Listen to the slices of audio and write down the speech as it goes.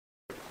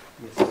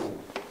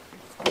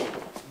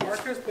Mark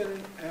has been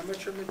an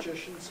amateur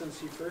magician since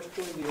he first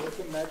joined the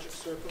Oakland Magic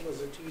Circle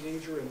as a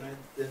teenager in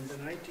the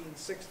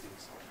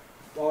 1960s.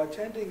 While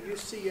attending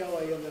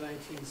UCLA in the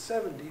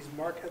 1970s,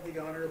 Mark had the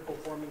honor of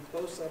performing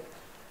close-up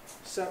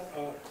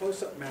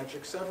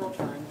magic several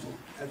times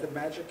at the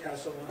Magic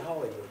Castle in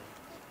Hollywood.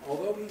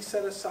 Although he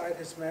set aside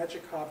his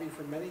magic hobby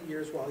for many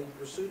years while he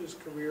pursued his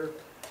career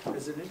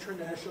as an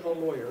international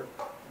lawyer,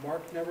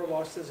 Mark never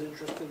lost his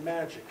interest in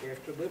magic.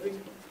 After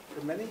living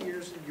for many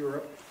years in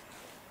Europe,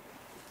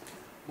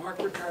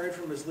 Mark retired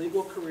from his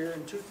legal career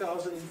in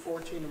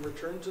 2014 and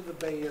returned to the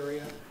Bay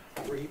Area,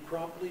 where he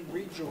promptly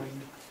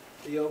rejoined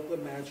the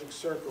Oakland Magic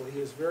Circle.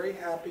 He is very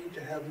happy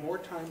to have more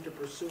time to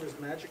pursue his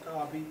magic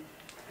hobby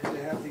and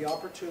to have the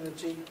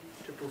opportunity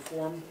to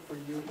perform for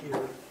you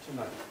here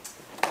tonight.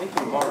 Thank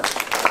you, Mark.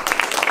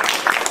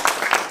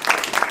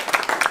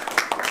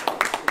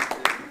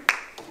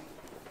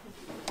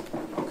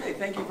 Okay,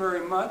 thank you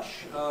very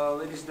much,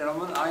 ladies and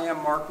gentlemen. I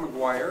am Mark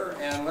McGuire,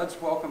 and let's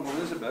welcome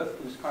Elizabeth,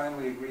 who's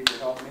kindly agreed to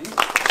help me.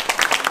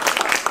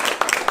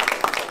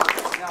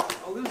 Now,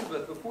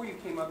 Elizabeth, before you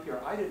came up here,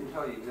 I didn't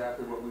tell you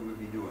exactly what we would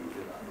be doing,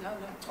 did I?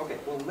 No. Okay,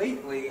 well,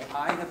 lately,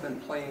 I have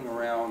been playing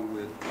around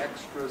with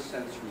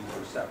extrasensory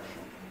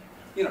perception.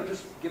 You know,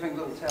 just giving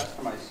little tests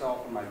to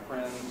myself and my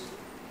friends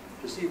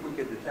to see if we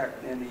could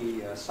detect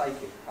any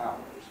psychic powers.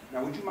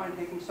 Now, would you mind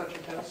taking such a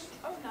test?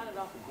 Oh, not at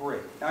all.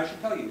 Great. Now, I should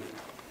tell you,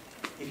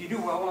 if you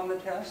do well on the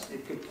test,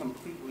 it could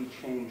completely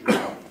change your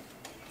life.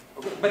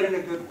 Okay, but in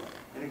a good way,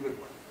 in a good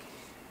way.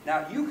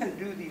 Now, you can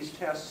do these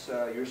tests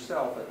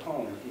yourself at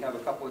home if you have a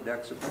couple of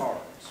decks of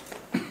cards.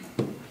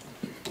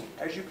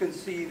 As you can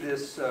see,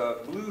 this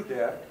blue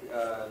deck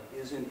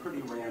is in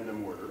pretty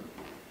random order.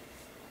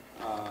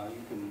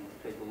 You can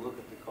take a look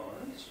at the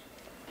cards,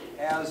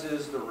 as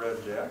is the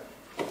red deck.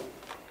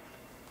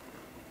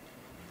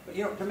 But,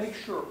 you know, to make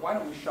sure, why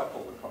don't we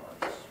shuffle the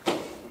cards?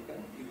 Okay,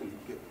 you can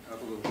get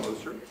up a little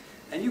closer.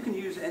 And you can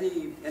use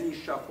any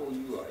shuffle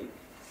you like,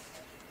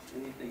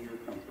 anything you're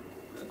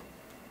comfortable with.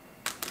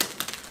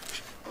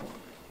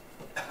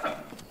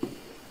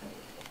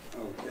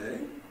 Okay.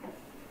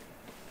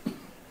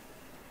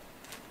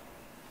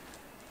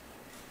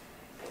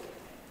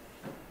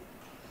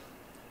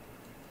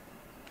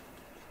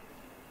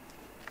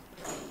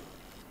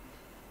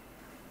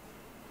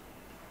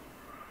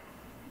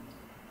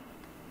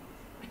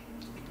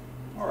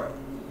 All right.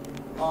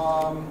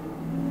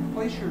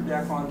 Place your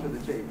deck onto the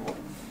table.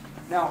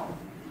 Now,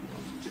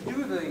 to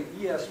do the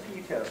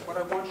ESP test, what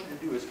I want you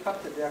to do is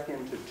cut the deck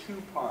into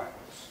two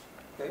piles.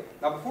 Okay?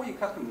 Now, before you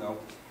cut them, though,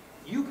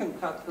 you can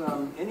cut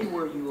them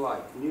anywhere you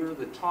like, near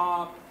the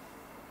top,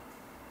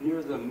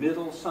 near the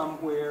middle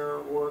somewhere,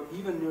 or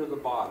even near the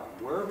bottom.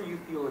 Wherever you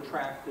feel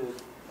attracted,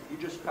 you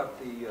just cut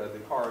the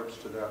cards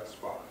to that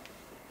spot.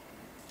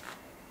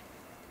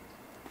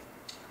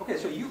 Okay,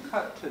 so you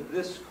cut to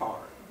this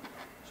card.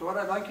 So what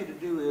I'd like you to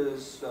do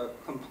is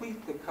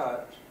complete the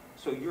cut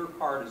so your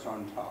card is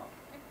on top.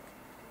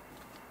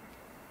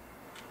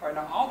 All right,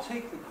 now I'll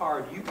take the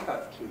card you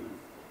cut to,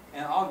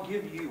 and I'll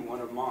give you one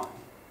of mine,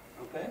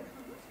 okay?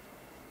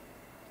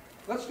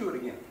 Let's do it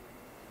again.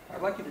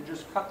 I'd like you to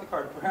just cut the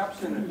card,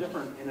 perhaps in a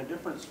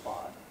different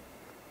spot.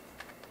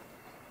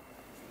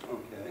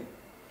 Okay.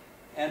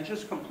 And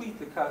just complete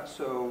the cut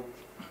so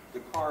the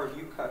card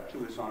you cut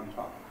to is on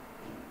top.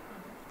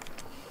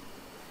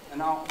 And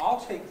now I'll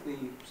take the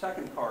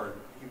second card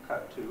you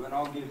cut to, and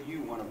I'll give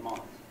you one of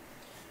mine.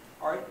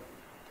 All right?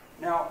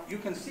 Now, you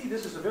can see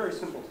this is a very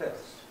simple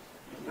test.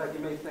 In fact, you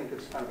may think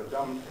it's kind of a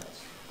dumb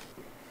test.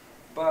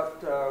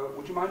 But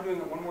would you mind doing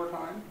it one more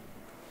time?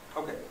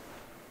 Okay.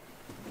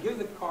 Give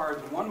the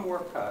cards one more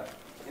cut,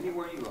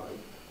 anywhere you like,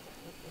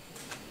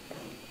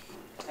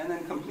 and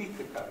then complete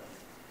the cut.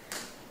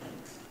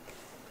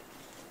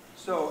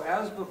 So,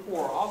 as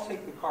before, I'll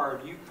take the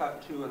card you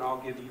cut to, and I'll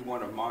give you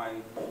one of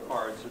my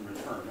cards in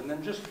return. And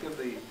then just give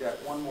the deck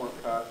one more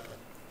cut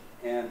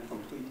and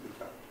complete the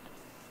cut.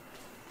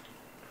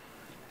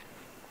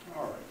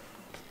 All right.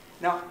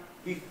 Now,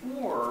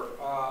 before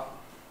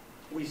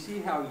we see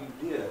how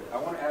you did, I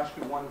want to ask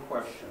you one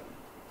question.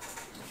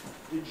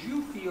 Did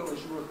you feel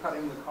as you were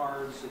cutting the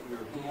cards that your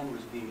hand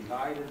was being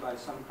guided by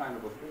some kind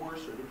of a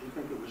force, or did you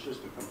think it was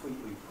just a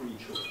completely free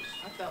choice?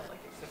 I felt like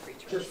it was a free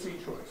choice. Just free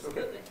choice,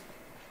 okay.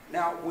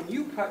 Now, when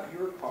you cut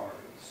your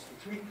cards,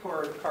 the three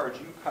cards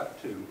you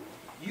cut to,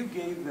 you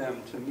gave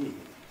them to me.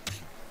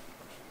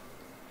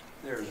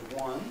 There's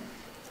 1,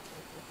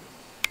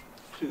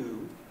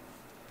 2,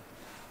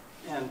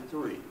 and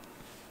 3.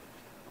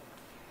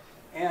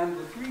 And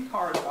the 3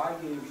 cards I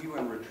gave you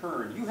in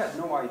return, you had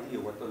no idea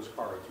what those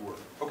cards were.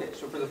 Okay,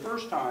 so for the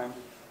first time,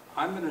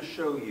 I'm going to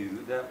show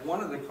you that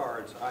one of the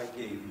cards I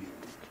gave you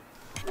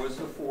was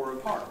the 4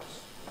 of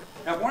hearts.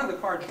 Now, one of the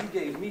cards you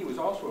gave me was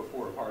also a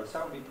 4 of hearts.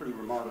 That would be pretty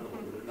remarkable,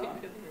 would it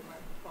not?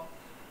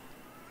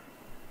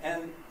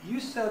 And you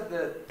said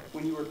that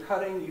when you were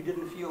cutting, you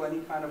didn't feel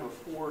any kind of a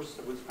force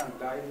that was kind of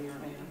guiding your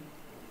hand?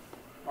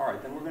 All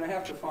right, then we're going to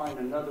have to find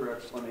another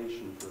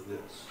explanation for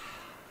this.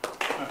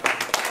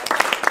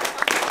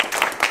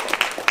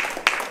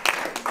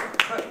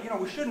 know,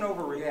 we shouldn't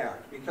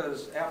overreact,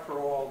 because after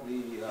all,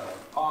 the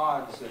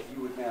odds that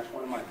you would match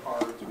one of my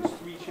cards was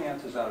 3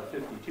 chances out of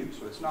 52,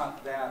 so it's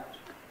not that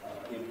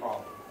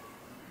improbable.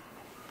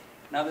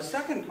 Now, the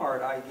second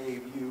card I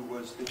gave you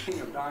was the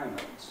King of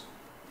Diamonds.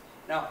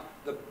 Now,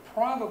 the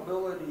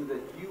probability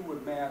that you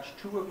would match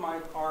 2 of my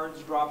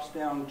cards drops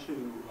down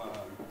to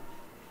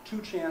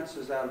 2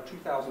 chances out of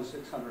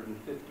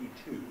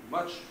 2,652,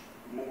 much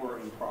more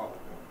improbable.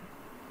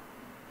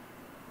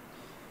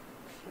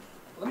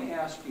 Let me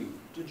ask you,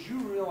 did you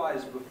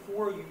realize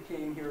before you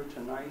came here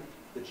tonight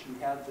that you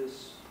had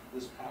this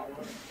power?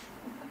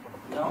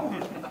 No?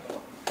 Can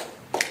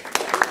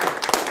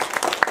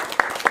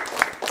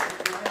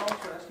I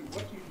also ask you,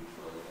 what do you do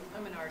for a living?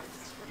 I'm an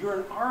artist.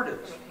 You're an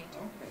artist? I'm a painter.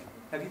 Okay.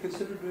 Have you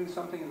considered doing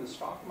something in the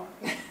stock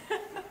market?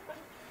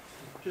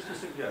 Just a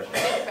suggestion.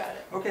 Think about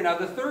it. Okay, now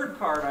the third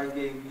card I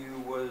gave you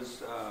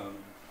was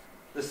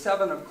the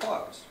 7 of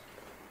clubs.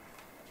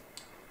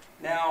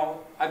 Now,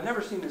 I've never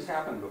seen this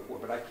happen before,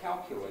 but I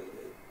calculated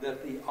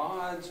that the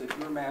odds if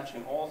you're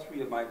matching all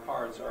 3 of my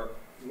cards are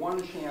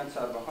 1 chance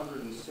out of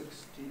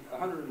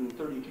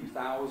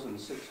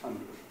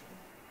 132,600.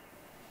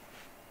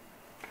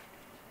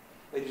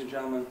 Ladies and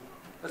gentlemen,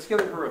 let's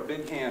give her a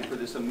big hand for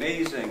this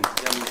amazing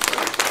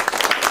demonstration.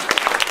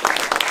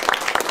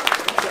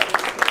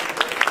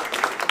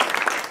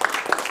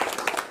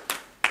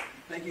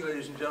 Thank you,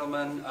 ladies and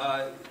gentlemen.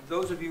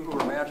 Those of you who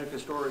are magic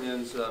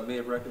historians may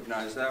have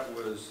recognized that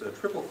was a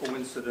triple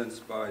coincidence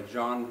by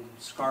John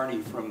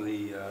Scarney from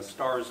the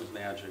Stars of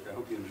Magic. I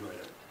hope you enjoyed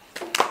it.